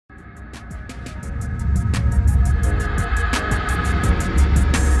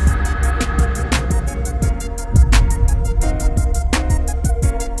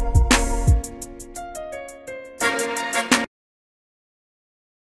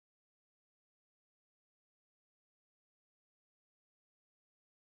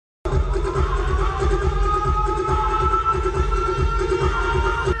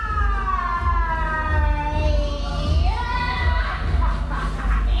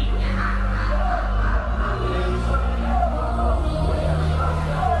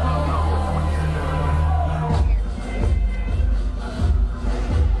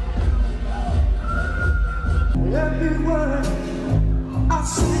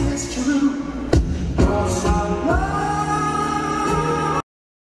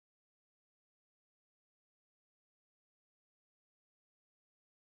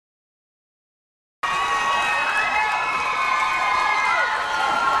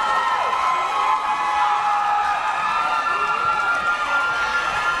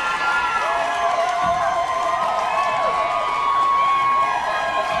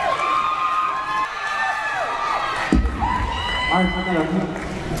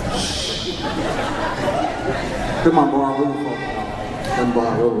Come on, bar over. Come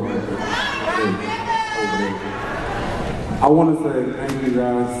bar over. I want to say thank you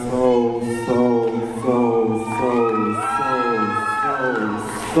guys so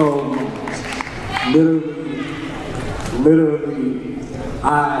much. Literally,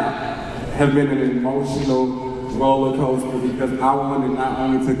 I have been an emotional roller coaster because I wanted not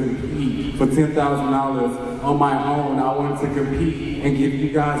only to compete for $10,000 on my own, I wanted to compete and give you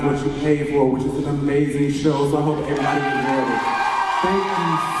guys what you paid for, which is an amazing show. So I hope everybody enjoyed it. Thank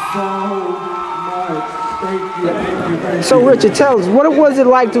you so much. Thank you. So Richard, tell us, what was it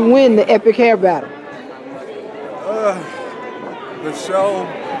like to win the epic hair battle? The show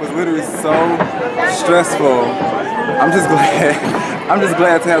was literally so stressful. I'm just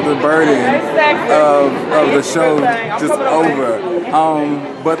glad to have the burden of the show just over.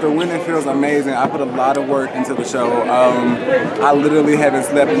 But the winning feels amazing. I put a lot of work into the show. I literally haven't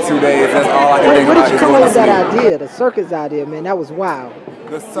slept in 2 days. That's all I can think about. What did you come up with that idea, the circus idea, man? That was wild.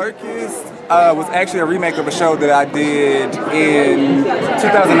 The circus was actually a remake of a show that I did in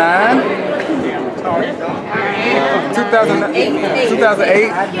 2009. 2008.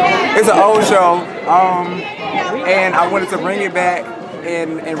 It's an old show, and I wanted to bring it back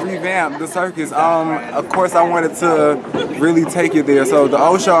and revamp the circus. Of course, I wanted to really take it there. So the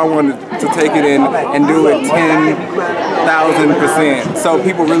old show, I wanted to take it in and do it 10,000%. So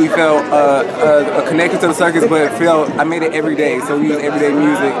people really felt connected to the circus, but felt I made it every day. So we use everyday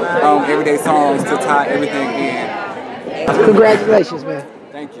music, everyday songs to tie everything in. Congratulations, man.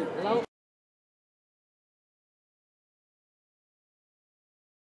 Thank you.